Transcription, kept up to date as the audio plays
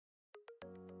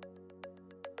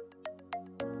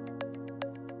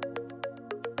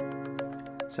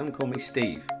Some call me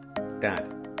Steve, Dad,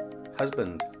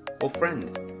 husband, or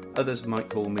friend. Others might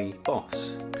call me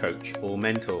boss, coach, or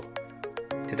mentor.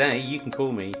 Today, you can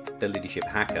call me the Leadership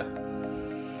Hacker.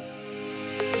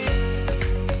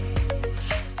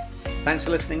 Thanks for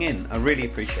listening in. I really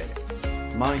appreciate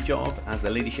it. My job as the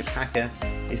Leadership Hacker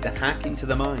is to hack into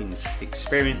the minds,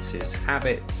 experiences,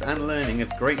 habits, and learning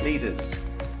of great leaders,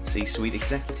 C-suite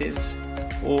executives,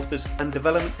 authors, and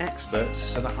development experts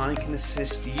so that I can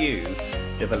assist you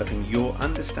developing your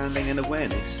understanding and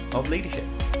awareness of leadership.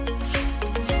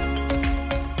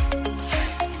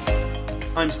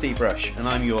 I'm Steve Rush and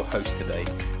I'm your host today.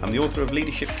 I'm the author of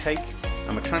Leadership Cake.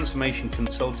 I'm a transformation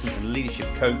consultant and leadership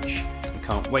coach and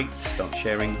can't wait to start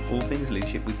sharing all things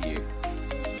leadership with you.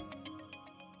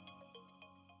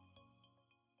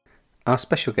 Our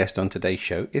special guest on today's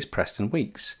show is Preston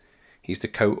Weekes. He's the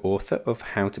co-author of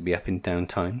How to Be Up in Down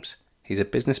Times. He's a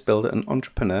business builder and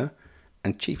entrepreneur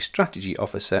and chief strategy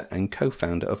officer and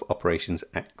co-founder of Operations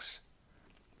X.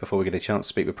 Before we get a chance to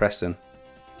speak with Preston,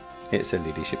 it's a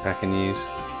Leadership Hacker News.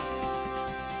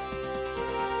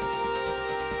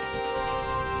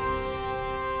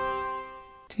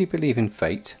 Do you believe in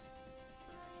fate?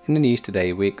 In the news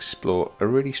today, we explore a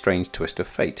really strange twist of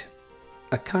fate.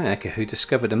 A kayaker who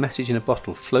discovered a message in a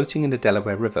bottle floating in the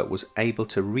Delaware River was able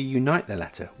to reunite the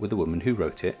letter with the woman who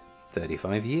wrote it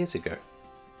 35 years ago.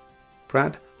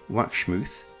 Brad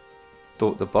Waxmuth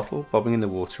thought the bottle bobbing in the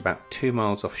water about 2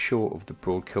 miles offshore of the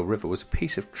Broadkill River was a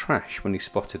piece of trash when he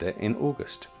spotted it in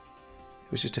August.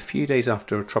 It was just a few days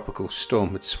after a tropical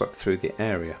storm had swept through the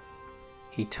area.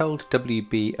 He told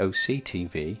WBOC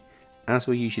TV, "As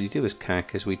we usually do as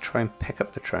kayakers, we try and pick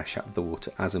up the trash out of the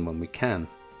water as and when we can."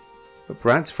 But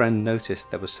Brad's friend noticed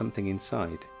there was something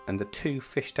inside, and the two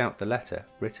fished out the letter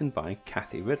written by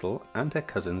Kathy Riddle and her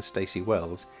cousin Stacey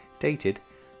Wells, dated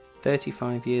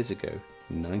 35 years ago,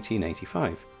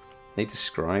 1985. They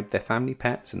described their family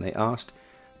pets and they asked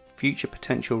future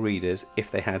potential readers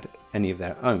if they had any of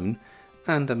their own,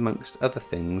 and amongst other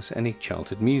things, any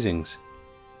childhood musings.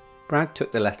 Brad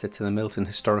took the letter to the Milton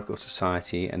Historical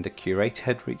Society, and a curator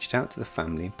had reached out to the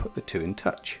family and put the two in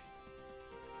touch.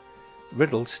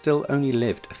 Riddle still only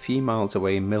lived a few miles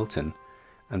away in Milton,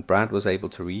 and Brad was able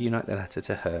to reunite the letter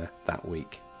to her that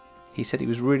week. He said he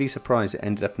was really surprised it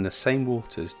ended up in the same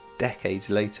waters decades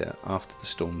later after the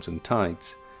storms and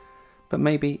tides. But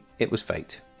maybe it was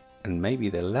fate, and maybe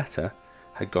the letter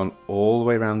had gone all the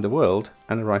way around the world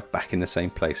and arrived back in the same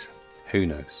place. Who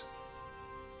knows?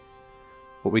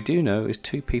 What we do know is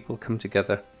two people come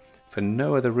together for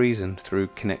no other reason through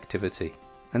connectivity,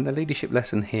 and the leadership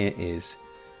lesson here is,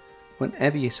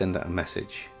 whenever you send out a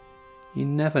message, you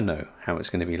never know how it's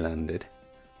going to be landed,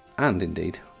 and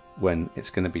indeed when it's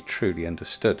going to be truly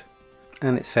understood.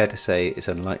 And it's fair to say it's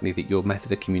unlikely that your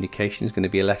method of communication is going to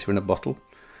be a letter in a bottle,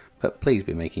 but please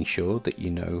be making sure that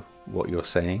you know what you're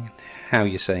saying, how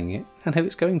you're saying it, and who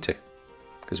it's going to,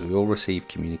 because we all receive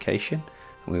communication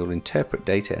and we all interpret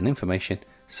data and information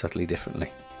subtly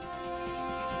differently.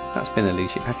 That's been the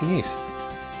Leadership Hacker News.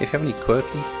 If you have any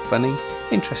quirky, funny,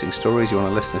 interesting stories you want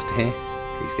our listeners to hear,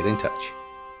 please get in touch.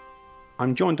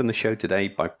 I'm joined on the show today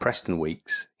by Preston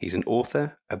Weekes. He's an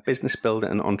author, a business builder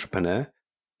and entrepreneur.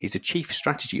 He's a chief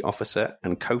strategy officer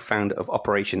and co-founder of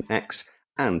Operation X.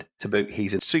 And to boot,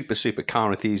 he's a super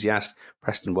car enthusiast.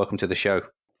 Preston, welcome to the show.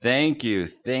 Thank you.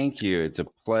 It's a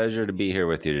pleasure to be here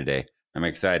with you today. I'm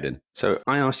excited. So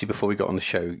I asked you before we got on the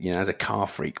show, as a car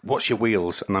freak, what's your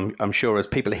wheels? And I'm sure as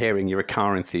people are hearing you're a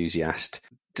car enthusiast.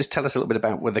 Just tell us a little bit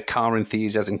about where the car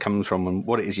enthusiasm comes from and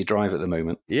what it is you drive at the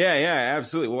moment. Yeah,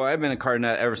 absolutely. Well, I've been a car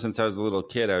nut ever since I was a little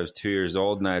kid. I was 2 years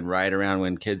old, and I'd ride around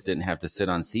when kids didn't have to sit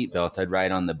on seatbelts. I'd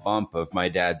ride on the bump of my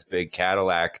dad's big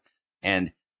Cadillac,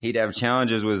 and he'd have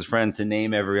challenges with his friends to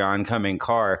name every oncoming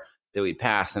car that we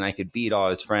passed, and I could beat all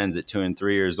his friends at 2 and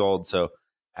 3 years old. So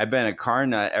I've been a car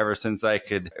nut ever since I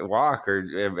could walk, or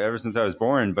ever since I was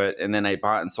born. And then I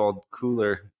bought and sold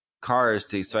cooler cars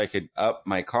so I could up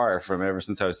my car from ever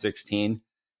since I was 16.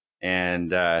 And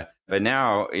but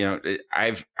now,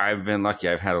 I've been lucky.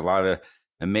 I've had a lot of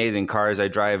amazing cars. I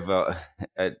drive.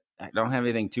 I don't have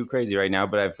anything too crazy right now,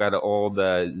 but I've got an old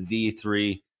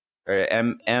Z3 or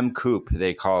M Coupe,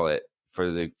 they call it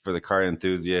for the car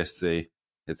enthusiasts.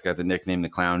 It's got the nickname the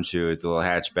Clown Shoe. It's a little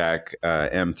hatchback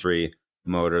M3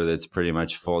 motor that's pretty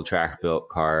much full track built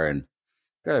car, and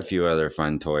got a few other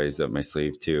fun toys up my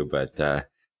sleeve too. But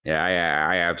yeah,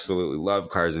 I absolutely love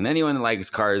cars, and anyone that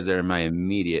likes cars, they're my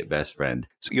immediate best friend.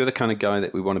 So you're the kind of guy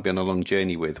that we want to be on a long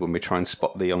journey with when we try and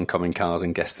spot the oncoming cars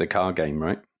and guess the car game,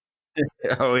 right?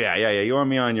 Oh yeah. You want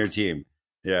me on your team?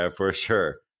 Yeah, for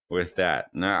sure. with that.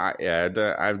 No,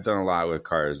 I've done a lot with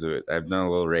cars. I've done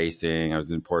a little racing. I was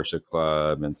in Porsche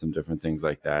Club and some different things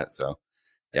like that. So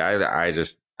yeah,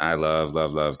 I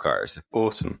love cars.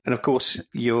 Awesome. And of course,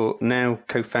 you're now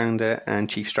co-founder and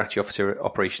chief strategy officer at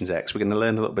Operations X. We're going to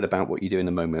learn a little bit about what you do in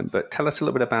a moment, but tell us a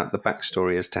little bit about the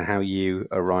backstory as to how you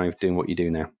arrived doing what you do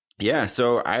now. Yeah,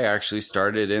 so I actually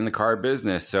started in the car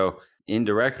business. So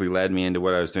indirectly led me into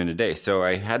what I was doing today. So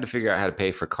I had to figure out how to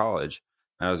pay for college.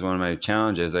 That was one of my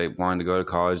challenges. I wanted to go to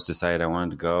college, decided I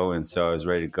wanted to go. And so I was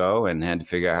ready to go and had to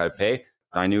figure out how to pay.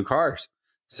 I knew cars.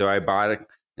 So I bought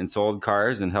and sold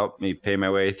cars and helped me pay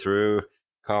my way through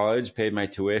college, paid my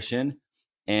tuition.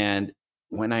 And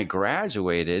when I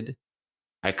graduated,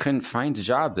 I couldn't find a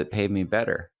job that paid me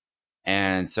better.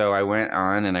 And so I went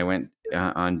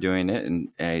on doing it, and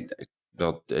I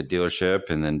built a dealership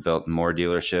and then built more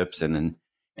dealerships and then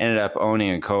ended up owning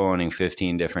and co-owning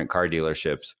 15 different car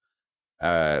dealerships,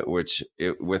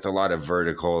 with a lot of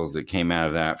verticals that came out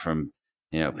of that, from,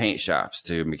 paint shops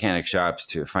to mechanic shops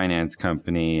to a finance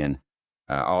company and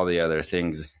all the other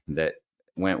things that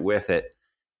went with it.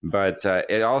 But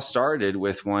it all started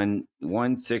with one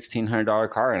 $1,600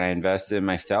 car, and I invested in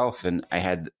myself. And I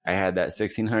had that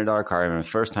 $1,600 car. And the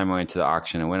first time I went to the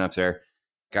auction, I went up there,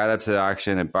 got up to the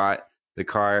auction, and bought the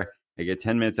car. I get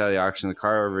 10 minutes out of the auction, the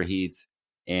car overheats,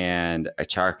 and I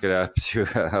chalk it up to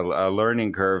a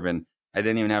learning curve. And I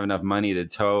didn't even have enough money to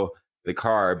tow the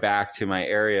car back to my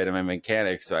area to my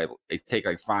mechanic. So I take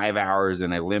like 5 hours,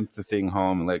 and I limp the thing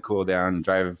home and let it cool down and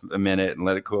drive a minute and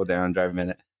let it cool down and drive a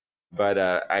minute. But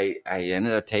I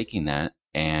ended up taking that,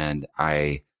 and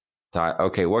I thought,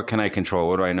 okay, what can I control?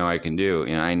 What do I know I can do?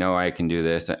 I know I can do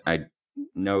this. I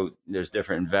know there's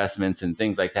different investments and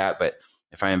things like that. But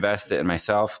if I invest it in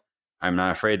myself, I'm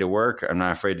not afraid to work. I'm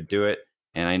not afraid to do it.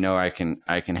 And I know I can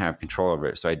have control over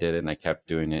it. So I did it, and I kept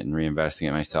doing it and reinvesting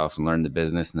it myself and learned the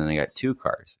business. And then I got 2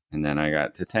 cars, and then I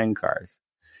got to 10 cars,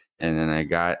 and then I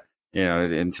got,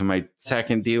 into my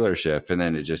second dealership, and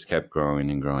then it just kept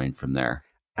growing and growing from there.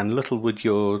 And little would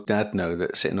your dad know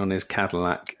that sitting on his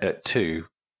Cadillac at 2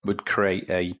 would create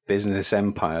a business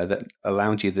empire that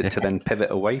allowed you to then pivot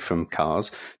away from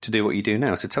cars to do what you do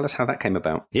now. So tell us how that came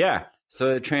about. Yeah.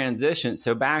 So the transition.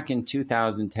 So back in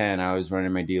 2010, I was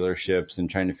running my dealerships and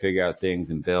trying to figure out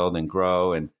things and build and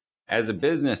grow. And as a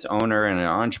business owner and an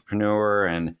entrepreneur,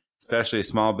 and especially a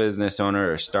small business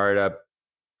owner or startup,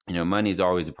 money is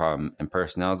always a problem, and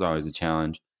personnel is always a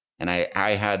challenge. And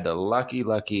I had the lucky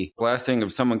blessing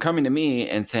of someone coming to me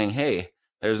and saying, hey,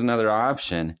 there's another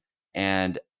option.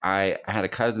 And I had a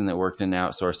cousin that worked in an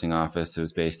outsourcing office that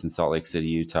was based in Salt Lake City,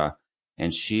 Utah.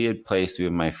 And she had placed me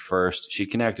with she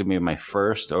connected me with my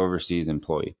first overseas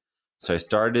employee. So I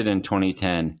started in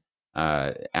 2010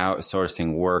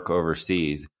 outsourcing work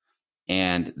overseas.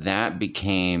 And that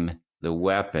became the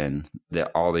weapon that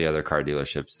all the other car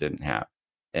dealerships didn't have.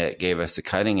 It gave us a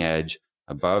cutting edge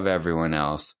above everyone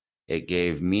else. It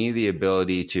gave me the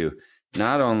ability to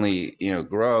not only,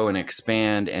 grow and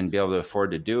expand and be able to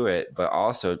afford to do it, but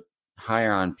also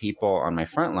hire on people on my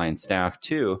frontline staff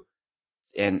too.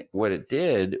 And what it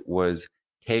did was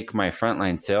take my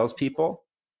frontline salespeople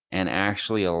and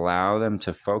actually allow them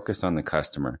to focus on the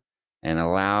customer, and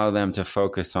allow them to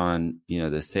focus on,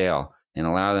 the sale, and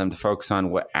allow them to focus on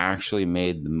what actually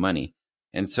made the money.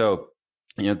 And so,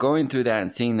 going through that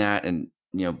and seeing that, and,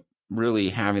 really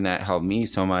having that help me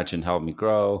so much and help me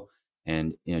grow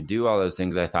and, do all those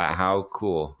things, I thought, how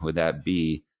cool would that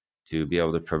be to be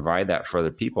able to provide that for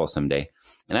other people someday?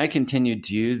 And I continued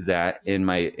to use that in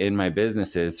my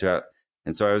businesses throughout.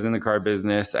 And so I was in the car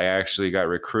business. I actually got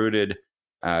recruited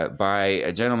by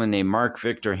a gentleman named Mark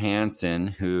Victor Hansen,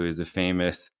 who is a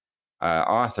famous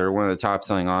author, one of the top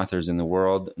selling authors in the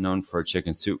world, known for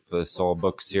Chicken Soup for the Soul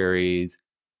book series,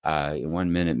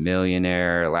 1 Minute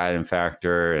Millionaire, Aladdin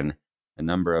Factor, and a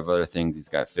number of other things. He's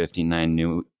got 59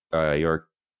 New York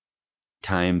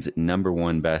Times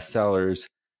 #1 bestsellers,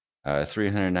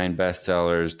 309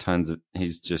 bestsellers,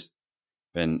 he's just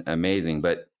been amazing.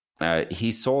 But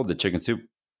he sold the Chicken Soup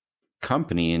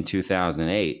company in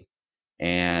 2008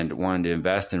 and wanted to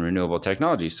invest in renewable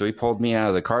technology. So he pulled me out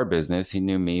of the car business. He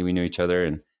knew me, we knew each other,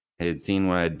 and he had seen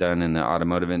what I'd done in the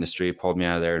automotive industry. He pulled me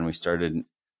out of there, and we started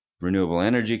renewable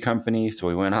energy company. So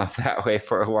we went off that way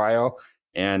for a while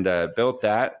and built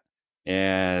that,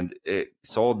 and it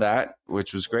sold that,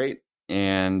 which was great.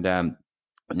 And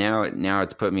now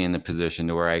it's put me in the position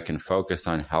to where I can focus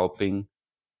on helping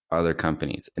other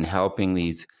companies and helping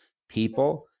these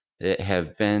people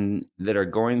that are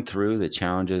going through the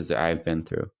challenges that I've been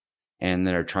through, and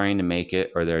that are trying to make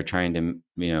it, or they're trying to,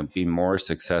 be more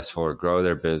successful or grow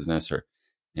their business, or,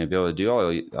 be able to do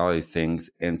all these things.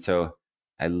 And so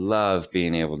I love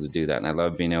being able to do that. And I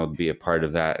love being able to be a part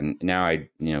of that. And now I,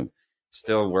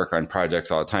 still work on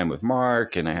projects all the time with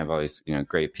Mark, and I have all these,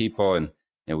 great people. And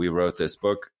we wrote this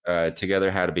book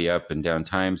together, How to Be Up and Down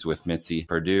Times, with Mitzi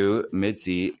Purdue.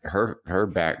 Mitzi, her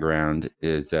background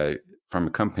is from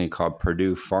a company called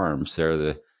Purdue Farms.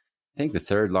 They're I think the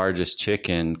third largest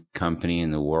chicken company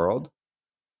in the world.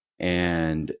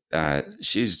 And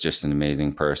she's just an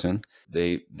amazing person.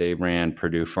 They ran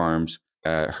Purdue Farms.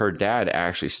 Her dad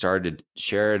actually started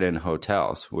Sheraton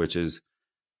Hotels, which is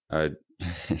one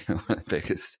of the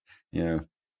biggest,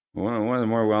 one of the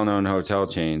more well-known hotel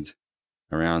chains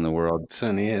around the world. It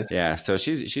certainly is. Yeah, so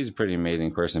she's a pretty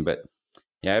amazing person. But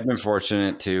yeah, I've been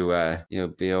fortunate to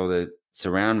be able to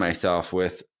surround myself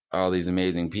with all these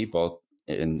amazing people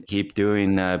and keep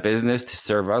doing business to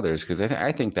serve others, because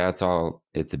I think that's all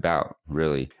it's about,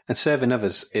 really. And serving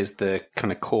others is the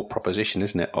kind of core proposition,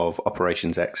 isn't it, of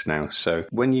Operations X now? So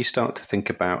when you start to think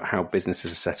about how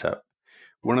businesses are set up,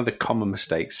 one of the common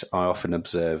mistakes I often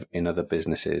observe in other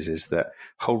businesses is that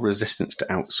whole resistance to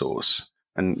outsource.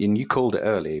 And you called it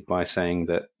early by saying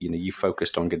that you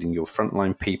focused on getting your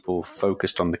frontline people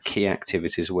focused on the key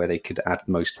activities where they could add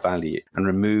most value and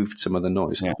removed some of the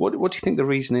noise. Yeah. What do you think the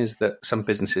reason is that some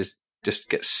businesses just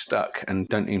get stuck and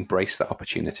don't embrace that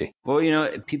opportunity? Well,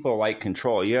 people like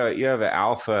control. You have an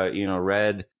alpha,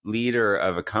 red leader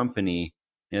of a company.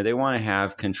 They want to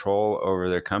have control over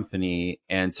their company,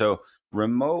 and so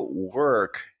remote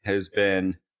work has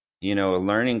been a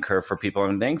learning curve for people.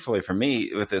 And thankfully for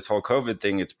me, with this whole COVID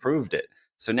thing, it's proved it.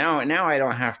 So now I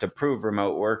don't have to prove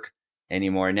remote work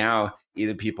anymore. Now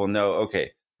either people know,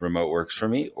 okay, remote works for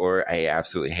me, or I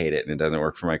absolutely hate it and it doesn't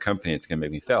work for my company. It's going to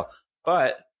make me fail.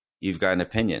 But you've got an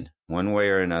opinion. One way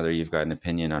or another, you've got an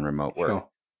opinion on remote work. Sure.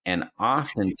 And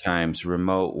oftentimes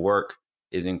remote work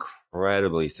is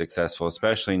incredibly successful,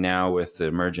 especially now with the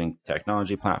emerging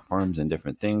technology platforms and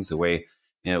different things, the way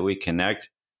we connect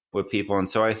with people. And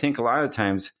so I think a lot of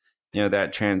times,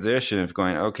 that transition of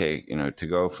going, okay, to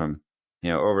go from,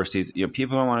 overseas,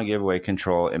 people don't want to give away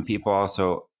control. And people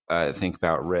also think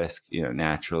about risk,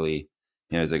 naturally,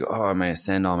 it's like, oh, I'm going to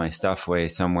send all my stuff away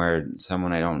somewhere,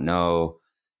 someone I don't know,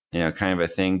 kind of a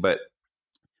thing. But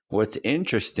what's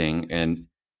interesting and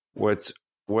what's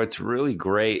really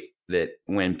great, that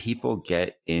when people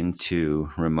get into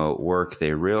remote work,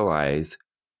 they realize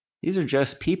these are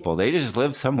just people. They just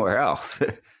live somewhere else.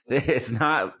 It's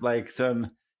not like some,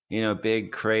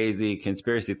 big crazy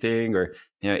conspiracy thing, or,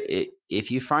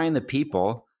 if you find the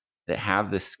people that have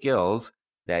the skills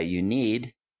that you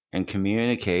need and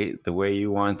communicate the way you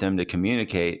want them to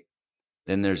communicate,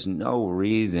 then there's no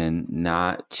reason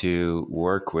not to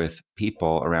work with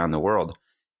people around the world.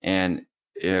 And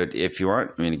if you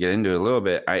want me to get into it a little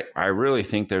bit, I really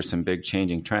think there's some big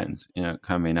changing trends,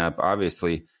 coming up.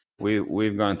 Obviously,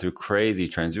 we've gone through crazy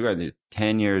trends. We've gone through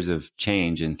 10 years of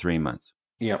change in 3 months.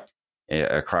 Yep.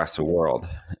 Across the world.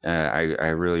 I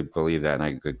really believe that, and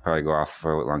I could probably go off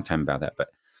for a long time about that, but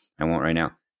I won't right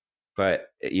now. But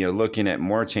looking at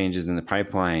more changes in the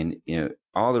pipeline,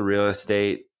 all the real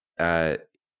estate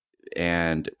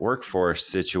and workforce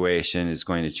situation is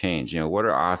going to change. What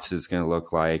are offices going to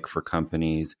look like for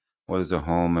companies? What does the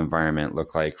home environment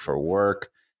look like for work?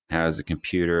 How does the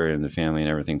computer and the family and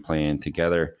everything play in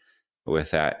together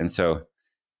with that? And so,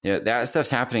 that stuff's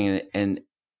happening, and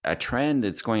a trend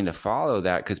that's going to follow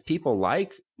that, because people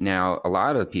a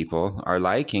lot of people are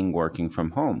liking working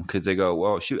from home, because they go,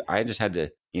 well, shoot, I just had to,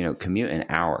 commute an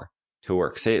hour to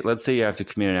work. Let's say you have to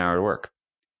commute an hour to work.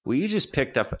 Well, you just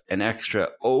picked up an extra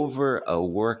over a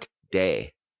work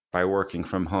day by working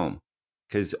from home,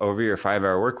 because over your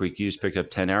 5-hour work week, you just picked up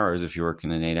 10 hours. If you're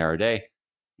working an 8-hour day,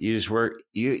 you just work,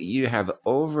 you have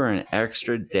over an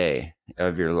extra day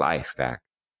of your life back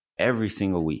every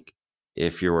single week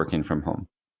if you're working from home.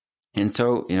 And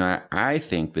so, I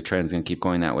think the trend's going to keep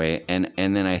going that way. And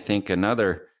then I think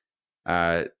another,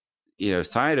 side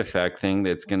effect thing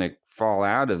that's going to fall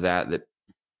out of that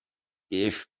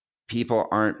if people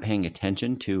aren't paying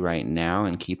attention to right now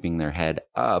and keeping their head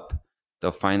up,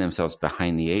 they'll find themselves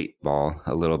behind the 8 ball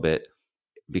a little bit.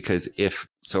 Because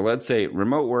let's say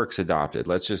remote work's adopted.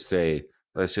 Let's just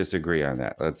agree on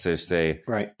that. Let's just say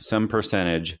some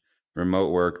percentage remote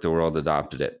work, the world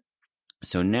adopted it.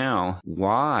 So now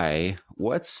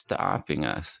what's stopping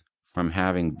us from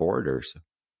having borders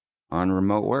on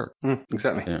remote work?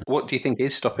 Exactly. Yeah. What do you think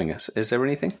is stopping us? Is there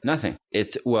anything? Nothing.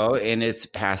 And it's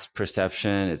past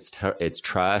perception. It's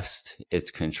trust. It's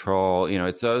control.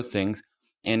 It's those things.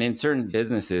 And in certain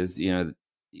businesses,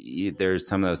 there's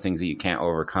some of those things that you can't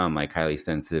overcome, like highly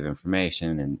sensitive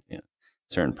information and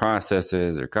certain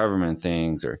processes or government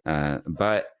things,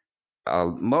 but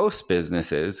most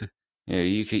businesses,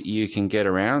 you can get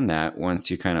around that once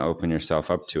you kind of open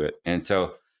yourself up to it. And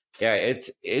so, yeah,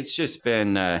 it's just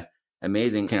been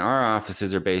amazing. And our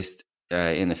offices are based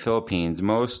in the Philippines.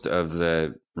 Most of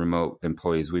the remote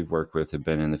employees we've worked with have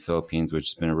been in the Philippines, which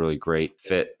has been a really great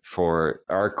fit for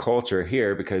our culture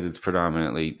here because it's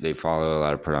predominantly, they follow a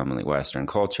lot of predominantly Western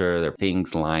culture. Their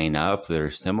things line up that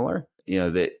are similar,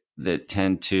 that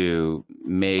tend to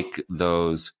make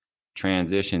those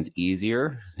transitions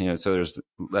easier. So there's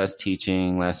less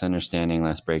teaching, less understanding,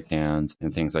 less breakdowns,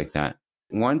 and things like that.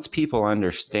 Once people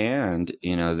understand,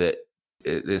 that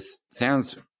this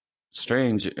sounds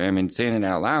strange, I mean, saying it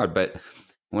out loud, but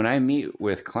when I meet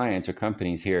with clients or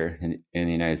companies here in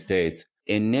the United States,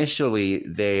 initially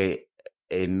they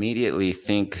immediately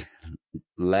think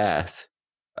less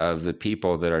of the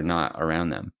people that are not around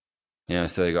them.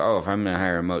 So they go, oh, if I'm going to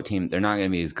hire a remote team, they're not going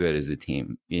to be as good as the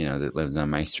team, that lives on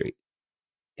my street.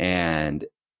 And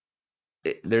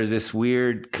there's this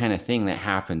weird kind of thing that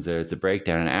happens there. It's a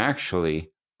breakdown. And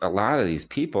actually, a lot of these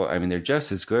people, I mean, they're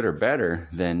just as good or better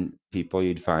than people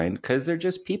you'd find because they're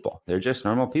just people. They're just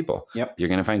normal people. Yep. You're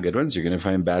going to find good ones. You're going to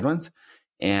find bad ones.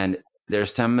 And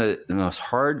there's some of the most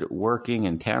hardworking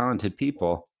and talented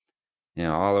people,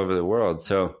 all over the world.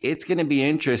 So it's going to be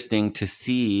interesting to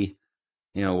see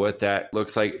what that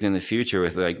looks like in the future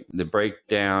with like the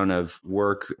breakdown of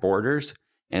work borders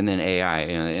and then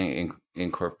AI,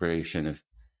 incorporation of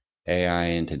AI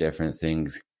into different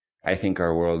things. I think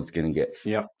our world is going to get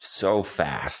so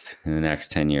fast in the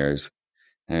next 10 years.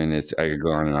 And I could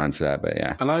go on and on for that, but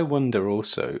yeah. And I wonder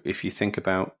also, if you think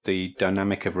about the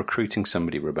dynamic of recruiting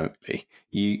somebody remotely,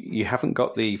 you haven't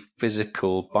got the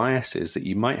physical biases that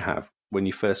you might have when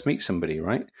you first meet somebody,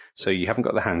 right? So you haven't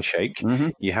got the handshake,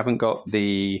 you haven't got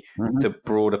the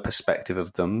broader perspective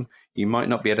of them. You might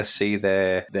not be able to see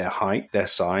their height, their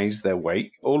size, their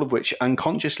weight, all of which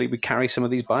unconsciously we carry some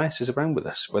of these biases around with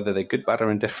us, whether they're good, bad,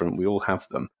 or indifferent. We all have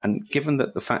them. And given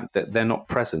that the fact that they're not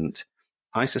present,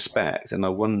 I suspect, and I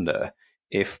wonder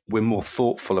if we're more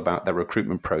thoughtful about their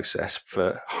recruitment process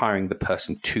for hiring the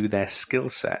person to their skill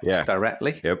set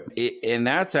directly. Yep. And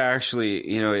that's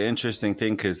actually, an interesting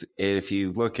thing, because if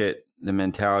you look at the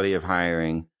mentality of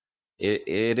hiring,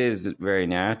 it is very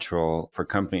natural for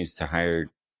companies to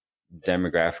hire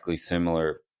demographically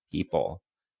similar people.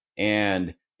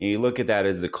 And you look at that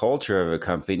as the culture of a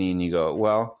company and you go,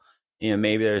 well,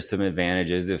 maybe there's some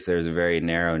advantages if there's a very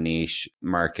narrow niche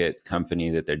market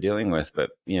company that they're dealing with, but,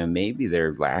 maybe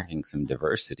they're lacking some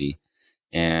diversity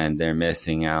and they're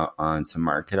missing out on some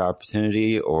market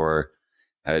opportunity or,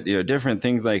 different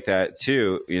things like that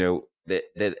too,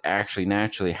 that actually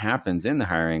naturally happens in the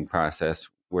hiring process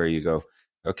where you go,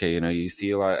 okay, you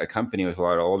see a company with a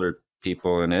lot of older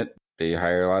people in it. They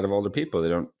hire a lot of older people. They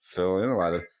don't fill in a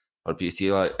lot of people. You see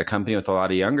a company with a lot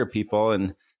of younger people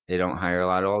and they don't hire a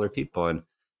lot of older people. And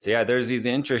so, there's these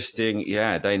interesting,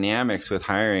 dynamics with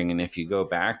hiring. And if you go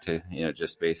back to,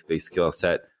 just basically skill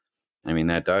set, I mean,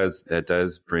 that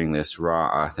does bring this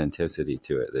raw authenticity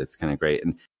to it. That's kind of great.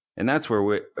 And that's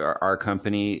where our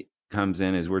company comes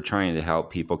in, is we're trying to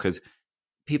help people because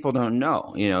people don't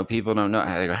know, people don't know.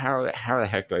 They go, how the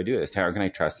heck do I do this? How can I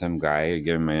trust some guy,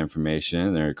 give him my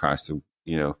information? They're across the,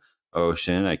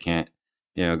 ocean. I can't,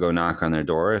 go knock on their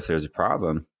door if there's a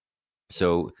problem.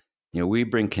 So, we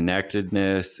bring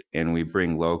connectedness and we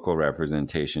bring local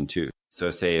representation too.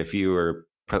 So say if you were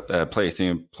placing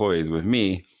employees with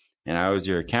me and I was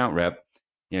your account rep,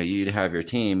 you'd have your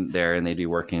team there and they'd be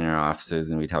working in our offices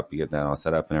and we'd help you get that all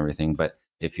set up and everything. But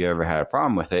if you ever had a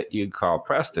problem with it, you'd call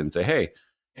Preston and say,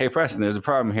 hey, Preston, there's a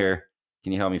problem here.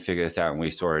 Can you help me figure this out? And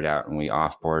we sort it out and we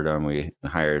offboard them. We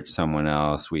hire someone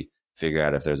else. We figure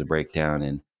out if there's a breakdown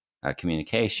in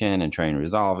communication and try and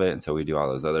resolve it. And so we do all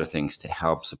those other things to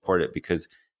help support it, because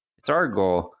it's our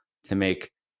goal to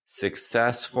make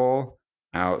successful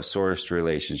outsourced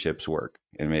relationships work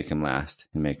and make them last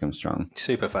and make them strong.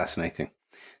 Super fascinating.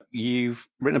 You've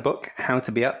written a book, How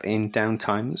to Be Up in Down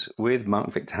Times, with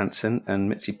Mark Victor Hansen and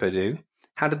Mitzi Perdue.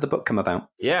 How did the book come about?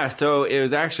 Yeah, so it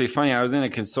was actually funny. I was in a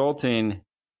consulting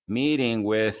meeting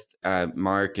with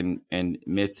Mark and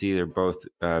Mitzi. They're both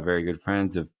very good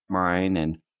friends of mine.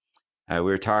 And we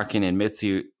were talking, and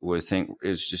Mitzi was saying it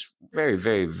was just very,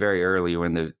 very, very early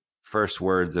when the first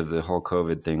words of the whole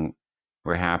COVID thing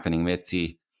were happening.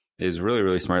 Mitzi is a really,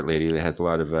 really smart lady that has a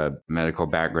lot of medical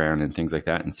background and things like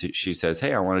that. And so she says,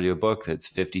 hey, I want to do a book that's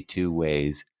 52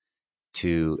 ways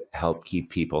to help keep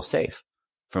people safe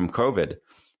from COVID.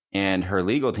 And her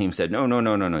legal team said, no,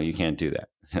 you can't do that.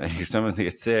 If someone's going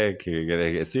to get sick, you're going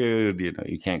to get sued.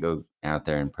 You can't go out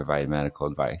there and provide medical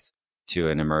advice to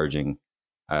an emerging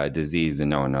disease that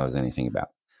no one knows anything about.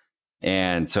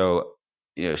 And so,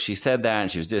 she said that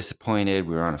and she was disappointed.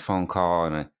 We were on a phone call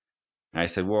and I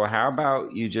said, well, how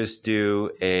about you just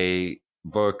do a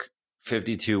book,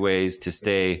 52 Ways to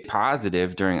Stay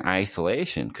Positive During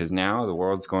Isolation? Because now the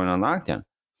world's going on lockdown.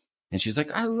 And she's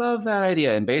like, I love that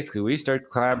idea. And basically we started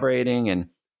collaborating and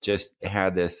just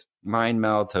had this mind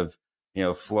melt of,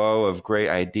 flow of great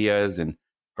ideas, and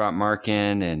brought Mark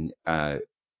in. And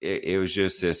it was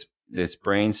just this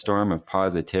brainstorm of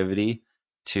positivity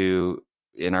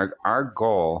and our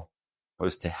goal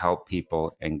was to help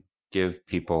people and give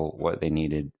people what they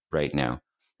needed right now.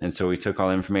 And so we took all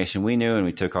the information we knew, and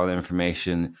we took all the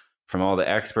information from all the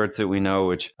experts that we know,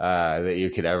 which that you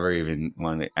could ever even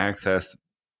want to access.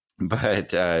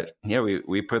 But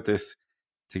we put this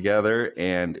together,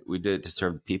 and we did it to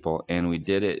serve people. And we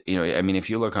did it, if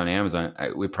you look on Amazon,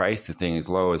 we priced the thing as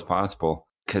low as possible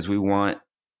because we want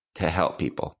to help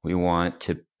people. We want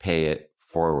to pay it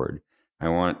forward. I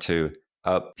want to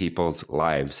up people's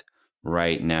lives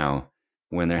right now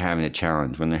when they're having a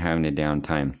challenge, when they're having a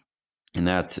downtime. And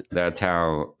that's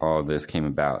how all of this came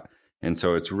about. And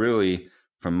so it's really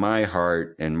from my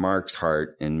heart and Mark's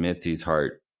heart and Mitzi's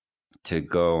heart to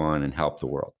go on and help the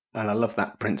world. And I love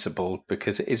that principle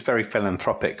because it is very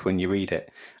philanthropic when you read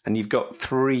it. And you've got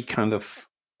three kind of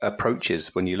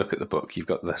approaches when you look at the book. You've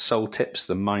got the soul tips,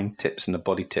 the mind tips, and the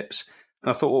body tips. And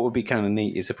I thought what would be kind of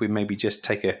neat is if we maybe just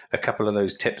take a couple of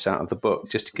those tips out of the book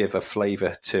just to give a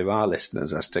flavour to our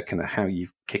listeners as to kind of how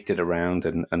you've kicked it around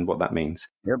and what that means.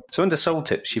 Yep. So under soul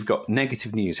tips, you've got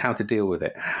negative news, how to deal with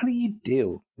it. How do you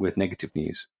deal with negative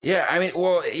news? Yeah,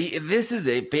 this is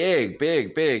a big,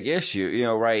 big, big issue,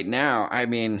 right now.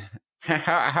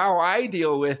 How I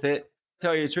deal with it, to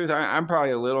tell you the truth, I'm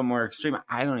probably a little more extreme.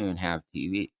 I don't even have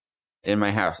TV in my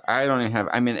house. I don't even have,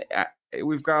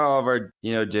 we've got all of our,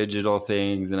 digital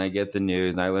things, and I get the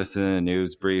news, and I listen to the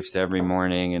news briefs every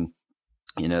morning, and,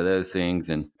 those things.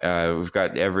 And we've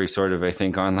got every sort of, I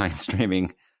think, online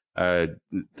streaming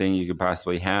thing you could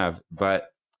possibly have. But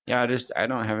yeah, I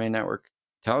don't have any network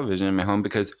television in my home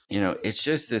because, it's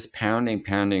just this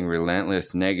pounding,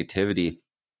 relentless negativity.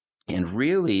 And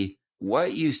really,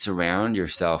 what you surround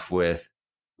yourself with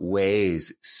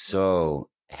weighs so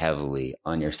heavily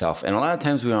on yourself. And a lot of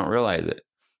times we don't realize it.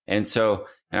 And so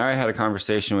now I had a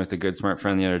conversation with a good, smart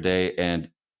friend the other day, and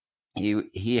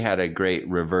he had a great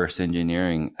reverse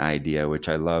engineering idea, which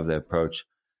I love the approach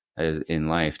in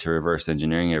life to reverse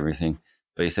engineering everything.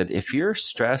 But he said, if you're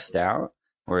stressed out,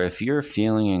 or if you're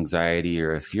feeling anxiety,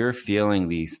 or if you're feeling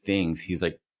these things, he's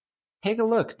like, take a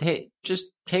look. Just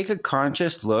take a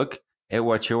conscious look at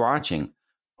what you're watching.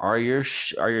 Are your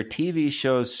TV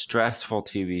shows stressful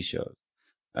TV shows?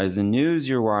 Is the news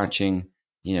you're watching,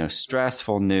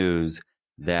 stressful news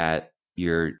that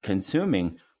you're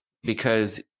consuming?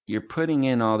 Because you're putting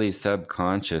in all these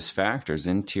subconscious factors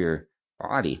into your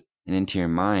body and into your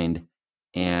mind,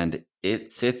 and it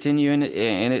sits in you and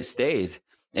it stays.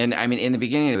 And in the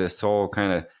beginning of this whole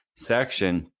kind of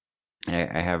section,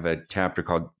 I have a chapter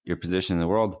called Your Position in the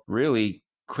World. Really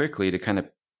quickly, to kind of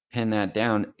pin that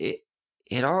down,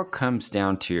 it all comes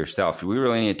down to yourself. We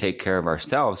really need to take care of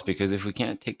ourselves, because if we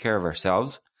can't take care of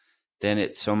ourselves, then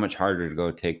it's so much harder to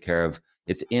go take care of.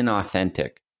 It's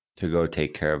inauthentic to go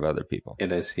take care of other people.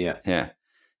 It is, yeah. Yeah.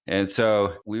 And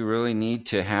so we really need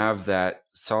to have that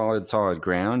solid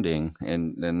grounding.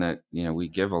 And then that, we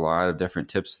give a lot of different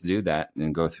tips to do that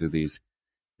and go through these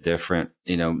different,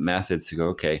 methods to go,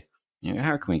 okay,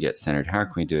 how can we get centered? How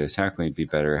can we do this? How can we be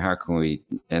better? How can we,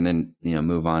 and then,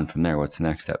 move on from there? What's the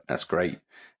next step? That's great.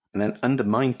 And then under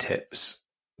mind tips,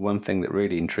 one thing that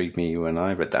really intrigued me when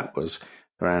I read that was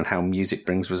around how music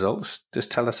brings results.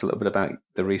 Just tell us a little bit about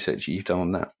the research you've done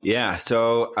on that. Yeah.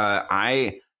 So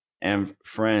I am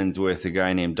friends with a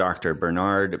guy named Dr.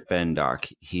 Bernard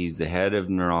Bendock. He's the head of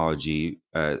neurology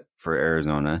for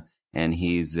Arizona, and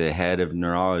he's the head of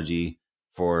neurology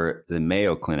for the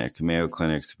Mayo Clinic. Mayo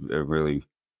Clinic's a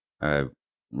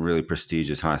really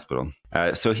prestigious hospital.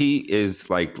 So he is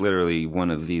like literally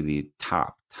one of the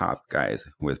top guys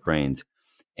with brains.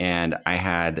 And I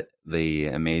had the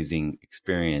amazing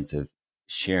experience of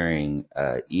sharing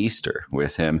Easter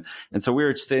with him. And so we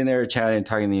were sitting there chatting,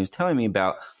 talking, and he was telling me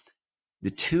about the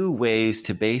 2 ways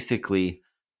to basically,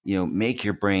 make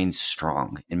your brain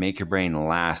strong and make your brain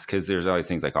last. Because there's always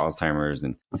things like Alzheimer's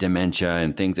and dementia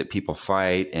and things that people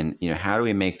fight. And, how do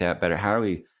we make that better? How do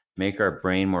we make our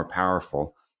brain more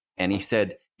powerful? And he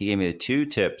gave me the 2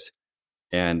 tips,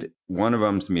 and one of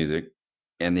them's music,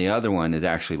 and the other one is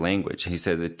actually language. He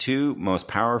said the 2 most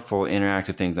powerful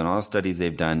interactive things on all the studies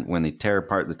they've done, when they tear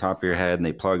apart the top of your head and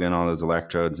they plug in all those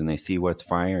electrodes and they see what's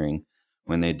firing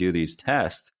when they do these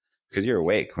tests, because you're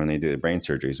awake when they do the brain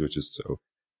surgeries, which is so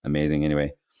amazing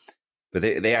anyway. But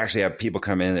they actually have people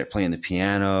come in, they're playing the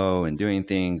piano and doing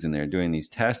things, and they're doing these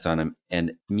tests on them.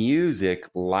 And music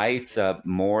lights up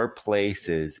more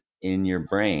places in your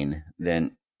brain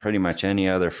than pretty much any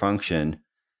other function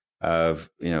of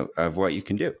what you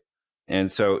can do.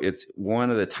 And so it's one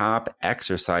of the top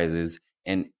exercises.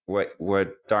 And what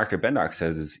Dr. Bendock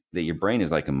says is that your brain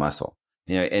is like a muscle,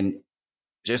 and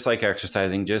just like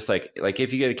exercising, just like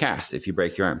if you get a cast, if you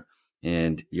break your arm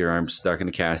and your arm's stuck in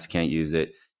a cast, can't use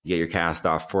it, you get your cast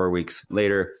off 4 weeks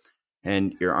later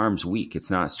and your arm's weak. It's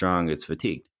not strong. It's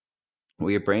fatigued.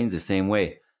 Well, your brain's the same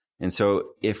way. And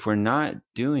so if we're not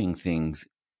doing things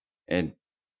and,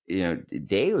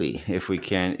 daily, if we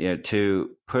can,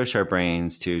 to push our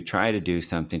brains, to try to do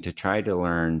something, to try to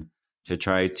learn, to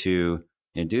try to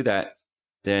do that,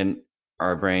 then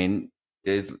our brain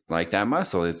is like that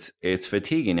muscle. It's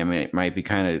fatiguing. I mean, it might be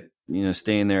kind of,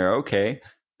 staying there. Okay.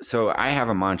 So I have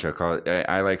a mantra called,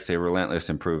 I like to say relentless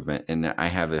improvement. And I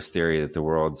have this theory that the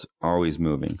world's always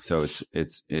moving. So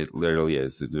it literally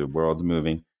is. The world's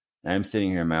moving. I'm sitting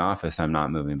here in my office, I'm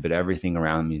not moving, but everything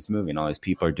around me is moving. All these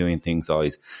people are doing things, all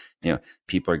these,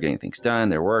 people are getting things done.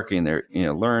 They're working, they're,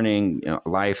 learning,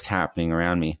 life's happening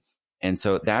around me. And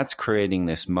so that's creating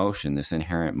this motion, this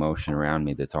inherent motion around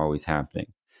me that's always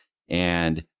happening.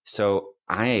 And so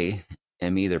I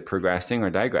am either progressing or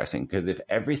digressing, because if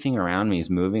everything around me is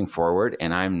moving forward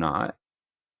and I'm not,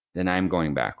 then I'm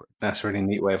going backward. That's a really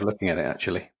neat way of looking at it,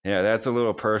 actually. Yeah, that's a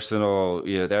little personal.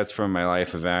 That's from my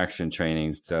life of action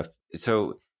training stuff.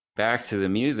 So back to the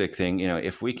music thing,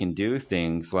 if we can do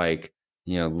things like,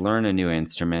 learn a new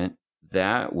instrument,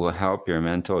 that will help your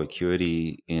mental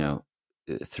acuity,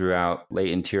 throughout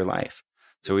late into your life.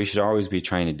 So we should always be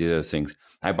trying to do those things.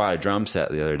 I bought a drum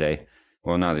set the other day.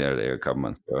 Well, not the other day, a couple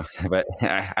months ago. But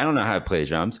I don't know how to play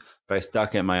drums, but I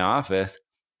stuck it in my office.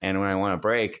 And when I want to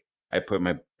break, I put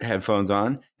my headphones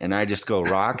on and I just go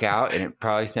rock out. And it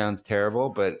probably sounds terrible,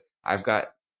 but I've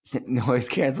got noise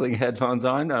canceling headphones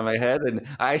on my head and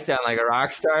I sound like a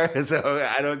rock star. So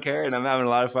I don't care. And I'm having a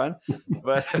lot of fun.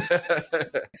 But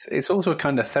it's also a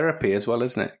kind of therapy as well,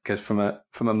 isn't it? Because from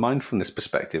a mindfulness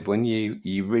perspective, when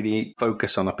you really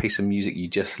focus on a piece of music you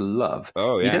just love,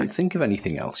 you don't think of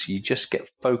anything else. You just get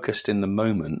focused in the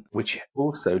moment, which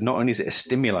also, not only is it a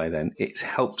stimuli, then it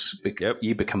helps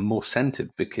you become more centered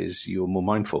because you're more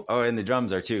mindful. Oh, and the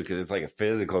drums are too, because it's like a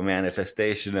physical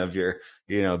manifestation of your,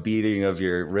 beating of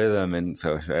your rhythm. And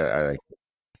so I like it.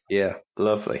 Yeah,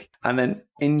 lovely. And then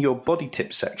in your body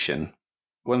tip section,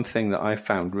 one thing that I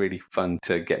found really fun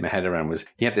to get my head around was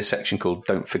you have this section called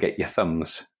Don't Forget Your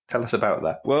Thumbs. Tell us about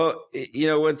that. Well,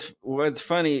 what's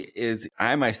funny is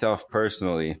I myself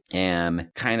personally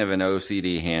am kind of an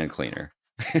OCD hand cleaner.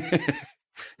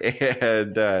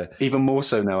 And even more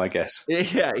so now, I guess.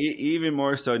 Yeah, even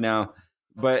more so now.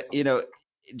 But,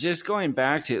 just going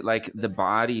back to like the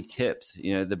body tips,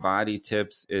 the body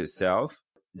tips itself,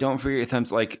 don't forget your thumbs.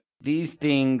 Like these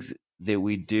things that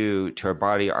we do to our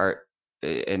body are,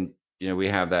 and, we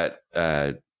have that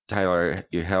title,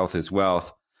 Your Health is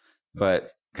Wealth,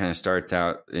 but kind of starts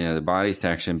out, the body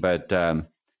section. But,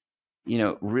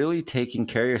 really taking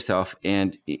care of yourself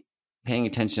and paying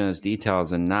attention to those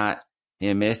details and not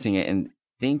missing it and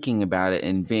thinking about it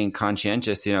and being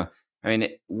conscientious, I mean,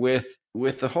 with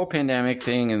the whole pandemic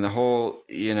thing and the whole,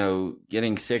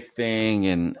 getting sick thing.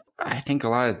 And I think a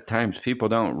lot of times people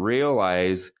don't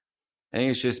realize, I think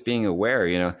it's just being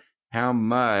aware, how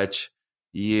much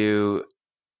you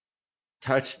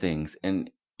touch things. And,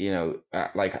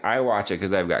 like I watch it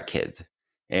because I've got kids.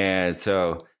 And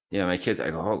so, my kids,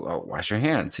 I go, oh, wash your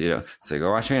hands, So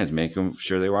go wash your hands, make them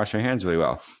sure they wash their hands really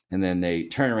well. And then they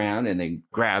turn around and they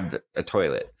grab a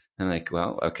toilet. I'm like,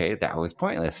 well, okay, that was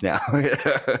pointless now.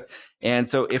 And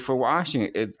so if we're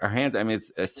washing our hands, I mean,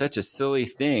 it's such a silly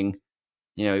thing.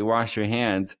 You wash your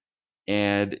hands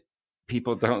and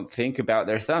people don't think about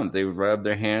their thumbs. They rub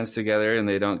their hands together and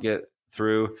they don't get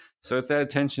through. So it's that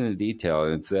attention to detail.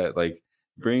 It's that like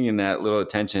bringing that little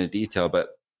attention to detail. But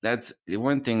that's the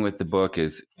one thing with the book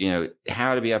is,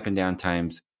 how to be up and down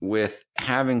times with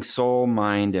having soul,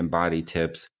 mind, and body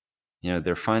tips.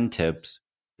 They're fun tips.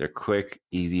 They're quick,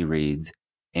 easy reads.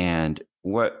 And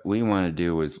what we want to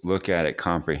do is look at it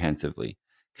comprehensively.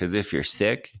 Because if you're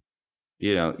sick,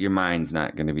 your mind's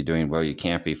not going to be doing well. You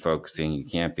can't be focusing. You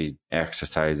can't be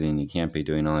exercising. You can't be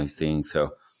doing all these things.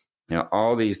 So,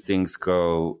 all these things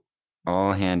go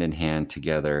all hand in hand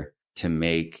together to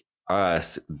make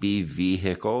us be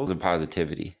vehicles of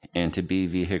positivity and to be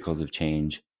vehicles of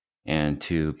change and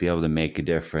to be able to make a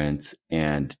difference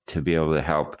and to be able to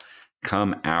help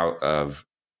come out of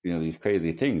these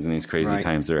crazy things and these crazy Right.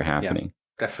 times that are Yeah, happening.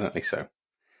 definitely so.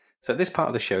 So this part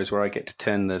of the show is where I get to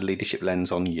turn the leadership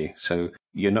lens on you. So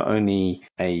you're not only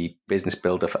a business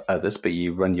builder for others, but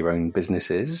you run your own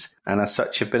businesses. And as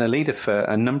such, you've been a leader for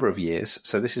a number of years.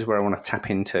 So this is where I want to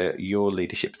tap into your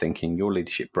leadership thinking, your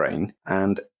leadership brain.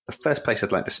 And the first place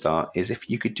I'd like to start is if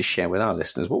you could just share with our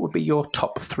listeners, what would be your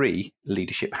top 3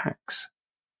 leadership hacks?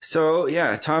 So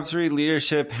yeah, top 3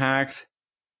 leadership hacks.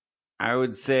 I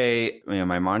would say,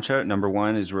 my mantra, number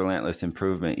 1 is relentless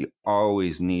improvement. You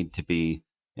always need to be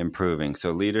improving.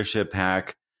 So leadership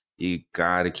hack, you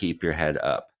got to keep your head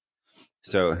up.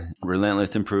 So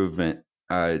relentless improvement.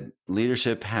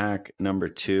 Leadership hack number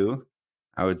 2,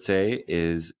 I would say,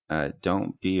 is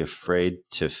don't be afraid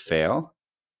to fail.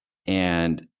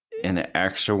 And an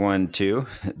extra one too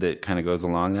that kind of goes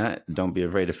along that, don't be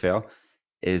afraid to fail,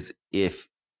 is if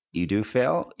you do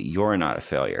fail, you're not a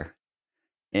failure.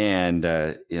 And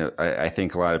I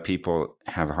think a lot of people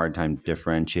have a hard time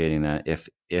differentiating that.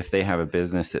 If they have a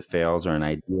business that fails, or an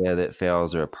idea that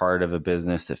fails, or a part of a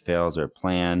business that fails, or a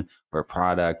plan or a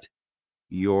product,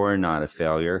 you're not a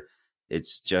failure.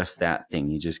 It's just that thing.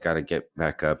 You just got to get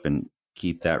back up and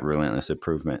keep that relentless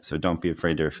improvement. So don't be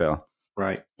afraid to fail.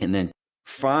 Right. And then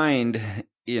find,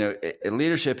 a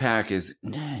leadership hack is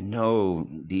know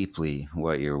deeply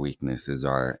what your weaknesses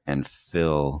are and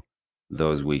fill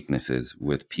those weaknesses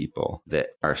with people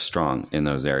that are strong in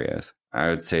those areas. I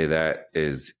would say that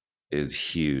is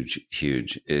huge,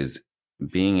 is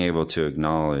being able to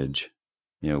acknowledge,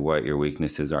 what your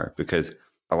weaknesses are, because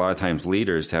a lot of times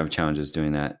leaders have challenges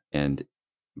doing that. And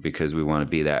because we want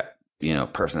to be that,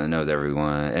 person that knows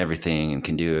everything and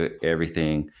can do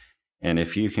everything. And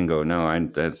if you can go, no,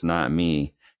 that's not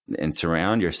me, and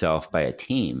surround yourself by a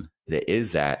team that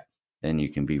is that, then you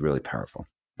can be really powerful.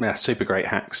 Yeah, super great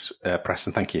hacks,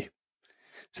 Preston. Thank you.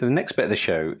 So the next bit of the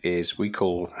show is we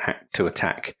call Hack to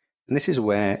Attack. And this is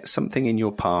where something in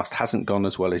your past hasn't gone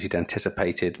as well as you'd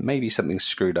anticipated. Maybe something's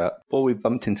screwed up, or we've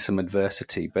bumped into some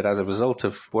adversity. But as a result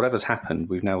of whatever's happened,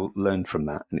 we've now learned from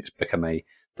that, and it's become a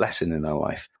lesson in our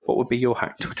life. What would be your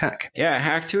hack to attack? Yeah,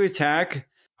 hack to attack.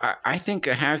 I think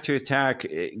a hack to attack,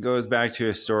 it goes back to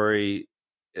a story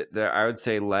that I would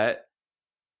say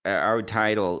I would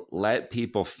title "Let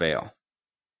People Fail."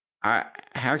 I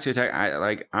hack to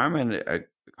attack. I'm a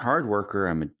hard worker.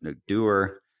 I'm a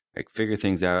doer. I figure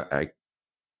things out.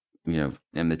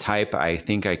 am the type, I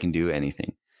think I can do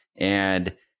anything.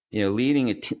 And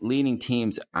leading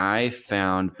teams, I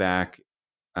found back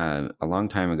a long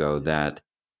time ago that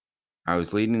I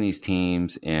was leading these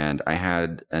teams and I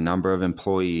had a number of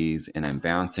employees and I'm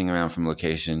bouncing around from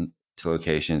location to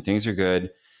location. Things are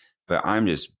good, but I'm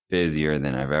just busier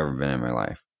than I've ever been in my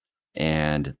life.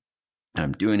 And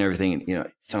I'm doing everything.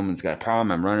 Someone's got a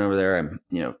problem. I'm running over there. I'm,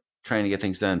 trying to get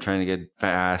things done, trying to get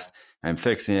fast. I'm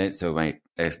fixing it. So my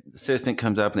assistant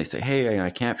comes up and they say, hey,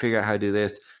 I can't figure out how to do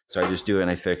this. So I just do it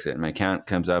and I fix it. And my account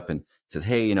comes up and says,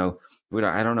 hey, I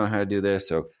don't know how to do this.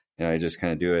 So I just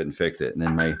kind of do it and fix it. And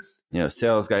then my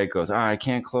sales guy goes, I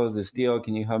can't close this deal.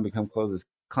 Can you help me come close this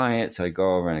client? So I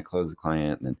go over and I close the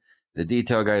client. And then the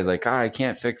detail guy is like, I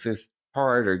can't fix this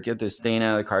part or get this stain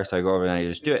out of the car. So I go over and I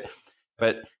just do it.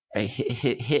 But it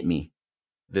hit me,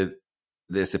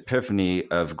 this epiphany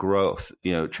of growth,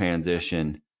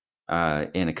 transition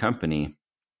in a company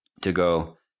to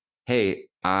go, hey,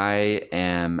 I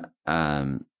am,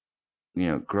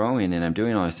 growing and I'm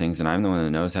doing all these things and I'm the one that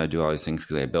knows how to do all these things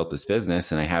because I built this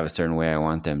business and I have a certain way I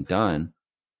want them done.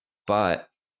 But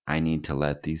I need to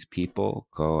let these people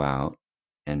go out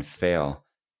and fail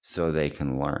so they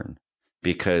can learn.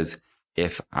 Because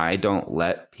if I don't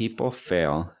let people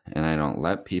fail and I don't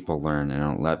let people learn and I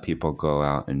don't let people go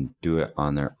out and do it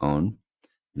on their own,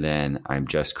 then I'm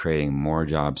just creating more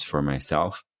jobs for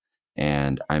myself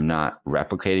and I'm not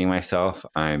replicating myself.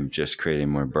 I'm just creating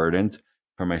more burdens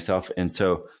for myself. And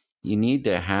so you need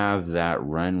to have that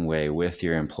runway with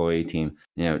your employee team,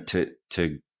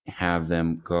 to have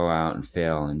them go out and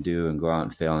fail and do and go out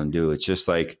and fail and do. It's just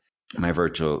like my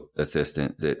virtual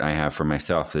assistant that I have for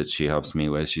myself that she helps me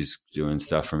with. She's doing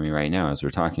stuff for me right now as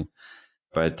we're talking.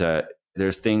 But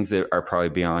there's things that are probably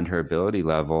beyond her ability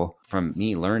level from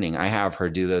me learning. I have her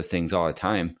do those things all the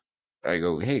time. I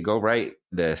go, hey, go write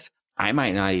this. I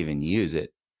might not even use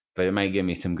it, but it might give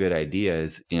me some good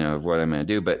ideas, of what I'm going to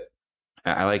do. But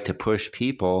I like to push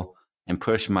people and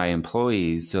push my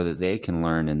employees so that they can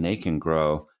learn and they can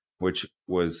grow, which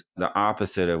was the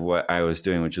opposite of what I was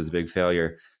doing, which was a big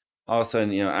failure. All of a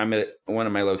sudden, I'm at one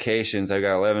of my locations. I've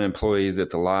got 11 employees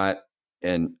at the lot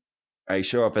and I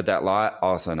show up at that lot.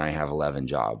 All of a sudden I have 11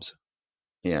 jobs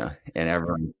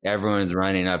and everyone's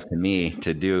running up to me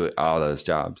to do all those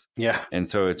jobs. Yeah. And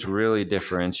so it's really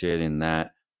differentiating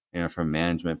that, from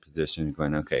management position,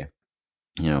 going, okay,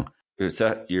 you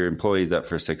set your employees up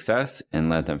for success and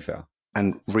let them fail.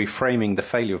 And reframing the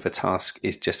failure of a task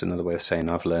is just another way of saying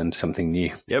I've learned something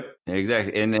new. Yep,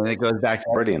 exactly. And then it goes back to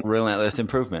Brilliant. Relentless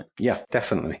improvement. Yeah,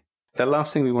 definitely. The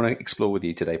last thing we want to explore with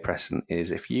you today, Preston,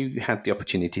 is if you had the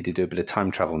opportunity to do a bit of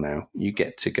time travel now, you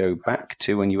get to go back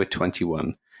to when you were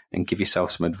 21 and give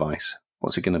yourself some advice.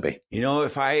 What's it going to be?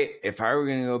 If I were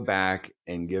going to go back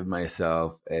and give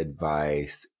myself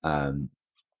advice, I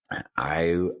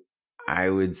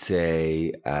would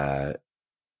say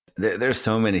there's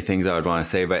so many things I would want to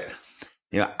say, but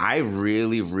I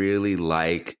really, really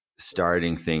like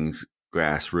starting things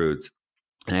grassroots.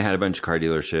 And I had a bunch of car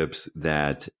dealerships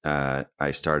that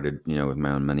I started, with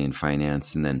my own money and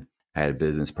finance. And then I had a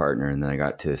business partner. And then I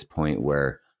got to this point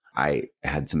where I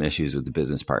had some issues with the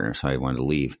business partner. So I wanted to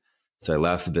leave. So I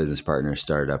left the business partner,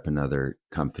 started up another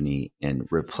company, and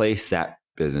replaced that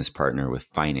business partner with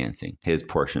financing his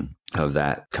portion of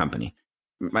that company.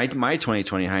 My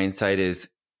 2020 hindsight is,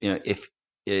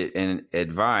 and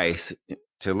advice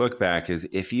to look back is,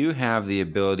 if you have the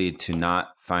ability to not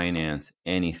finance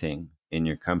anything in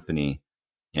your company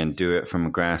and do it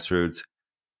from grassroots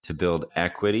to build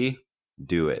equity,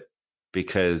 do it.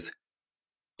 Because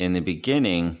in the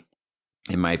beginning,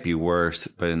 it might be worse,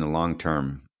 but in the long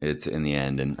term, it's in the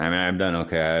end. And I mean, I've done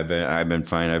okay. I've been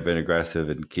fine. I've been aggressive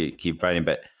and keep fighting.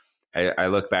 But I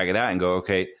look back at that and go,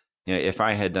 okay, if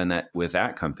I had done that with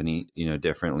that company,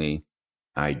 differently,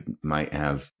 I might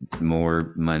have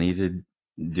more money to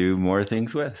do more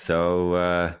things with.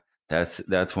 So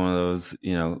that's one of those,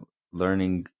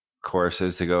 learning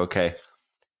courses to go, okay,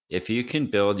 if you can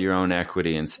build your own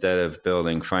equity instead of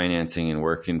building financing and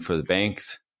working for the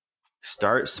banks,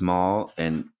 start small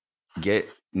and get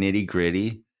nitty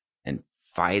gritty and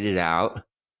fight it out,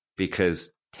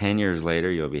 because 10 years later,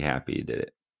 you'll be happy you did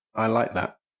it. I like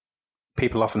that.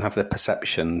 People often have the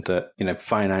perception that,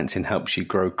 financing helps you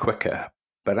grow quicker,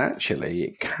 but actually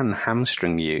it can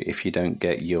hamstring you if you don't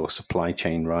get your supply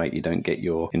chain right, you don't get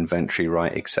your inventory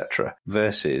right, etc.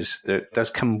 Versus there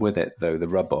does come with it, though, the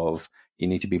rub of you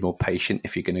need to be more patient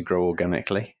if you're going to grow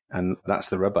organically. And that's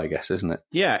the rub, I guess, isn't it?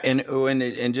 Yeah.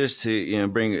 And just to,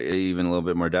 bring even a little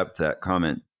bit more depth to that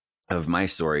comment of my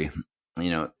story,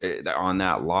 on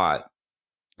that lot,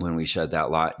 when we shut that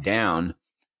lot down,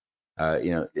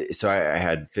 so I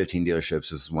had 15 dealerships.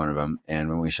 This is one of them. And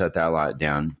when we shut that lot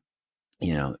down,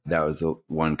 that was the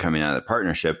one coming out of the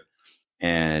partnership.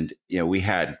 And, we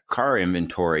had car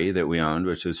inventory that we owned,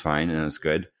 which was fine. And it was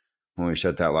good when we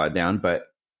shut that lot down. But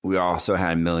we also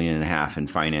had $1.5 million in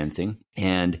financing.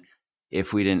 And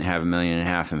if we didn't have $1.5 million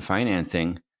in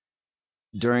financing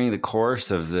during the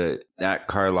course of that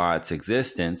car lot's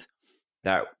existence,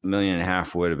 that $1.5 million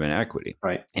would have been equity.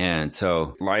 Right. And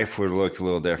so life would have looked a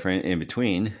little different in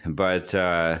between. But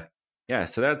so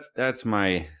that's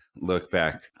my look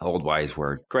back, old wise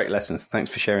word. Great lessons.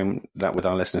 Thanks for sharing that with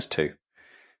our listeners too.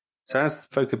 So as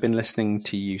folk have been listening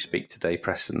to you speak today,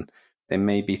 Preston, they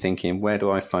may be thinking, where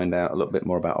do I find out a little bit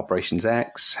more about Operations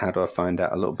X? How do I find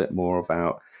out a little bit more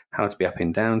about how to be up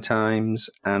in downtimes?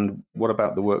 And what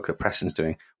about the work that Preston's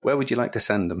doing? Where would you like to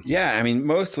send them? Yeah, I mean,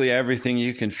 mostly everything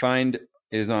you can find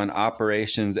is on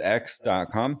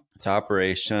operationsx.com. It's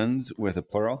operations with a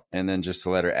plural and then just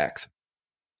the letter X.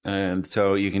 And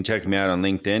so you can check me out on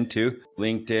LinkedIn too.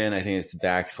 LinkedIn, I think it's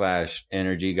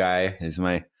 /energy guy is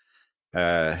my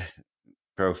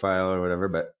profile or whatever.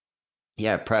 But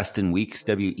yeah, Preston Weekes,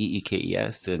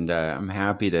 Weekes. And I'm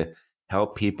happy to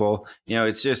help people.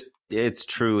 It's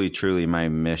truly, truly my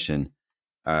mission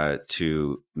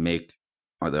to make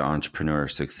the entrepreneur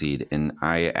succeed. And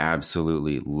I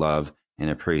absolutely love and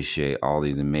appreciate all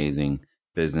these amazing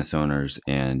business owners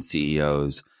and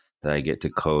CEOs that I get to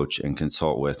coach and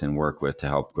consult with and work with to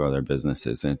help grow their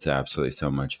businesses. And it's absolutely so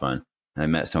much fun. I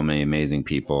met so many amazing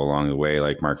people along the way,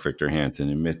 like Mark Victor Hansen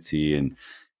and Mitzi, and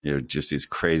just these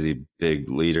crazy big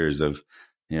leaders of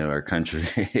our country,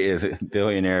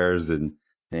 billionaires, and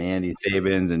Andy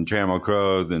Sabins and Trammell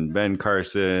Crows and Ben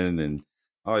Carson and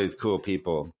all these cool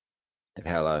people. I've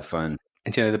had a lot of fun.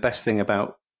 And the best thing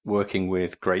about working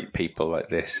with great people like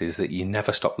this is that you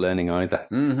never stop learning either.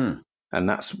 Mm-hmm. And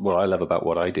that's what I love about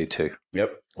what I do too.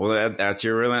 Yep. Well, that's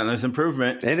your relentless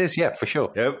improvement. It is, yeah, for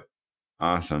sure. Yep.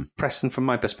 Awesome. Preston, from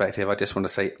my perspective, I just want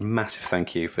to say a massive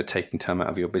thank you for taking time out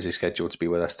of your busy schedule to be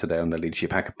with us today on the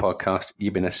Leadership Hacker podcast.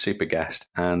 You've been a super guest,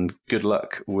 and good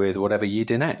luck with whatever you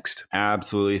do next.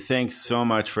 Absolutely. Thanks so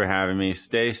much for having me.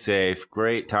 Stay safe.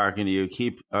 Great talking to you.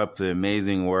 Keep up the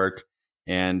amazing work.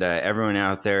 And everyone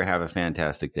out there, have a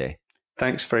fantastic day.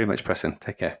 Thanks very much, Preston.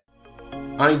 Take care.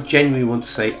 I genuinely want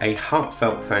to say a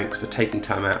heartfelt thanks for taking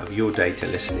time out of your day to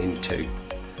listen in too.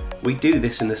 We do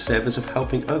this in the service of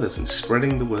helping others and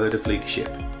spreading the word of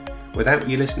leadership. Without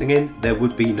you listening in, there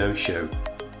would be no show.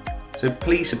 So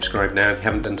please subscribe now if you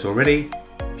haven't done so already.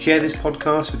 Share this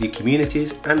podcast with your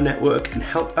communities and network and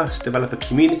help us develop a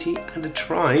community and a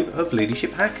tribe of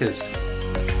leadership hackers.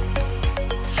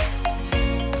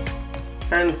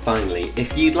 And finally,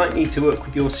 if you'd like me to work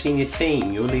with your senior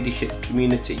team, your leadership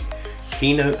community,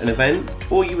 keynote an event,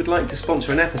 or you would like to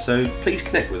sponsor an episode, please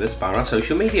connect with us via our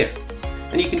social media.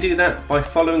 And you can do that by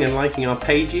following and liking our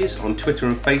pages on Twitter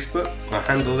and Facebook. Our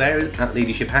handle there is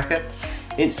 @LeadershipHacker.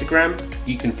 Instagram,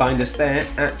 you can find us there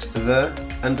at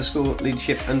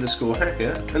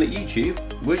 @the_leadership_hacker. And at YouTube,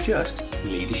 we're just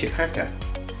Leadership Hacker.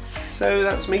 So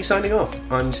that's me signing off.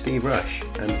 I'm Steve Rush,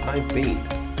 and I've been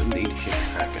the Leadership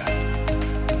Hacker.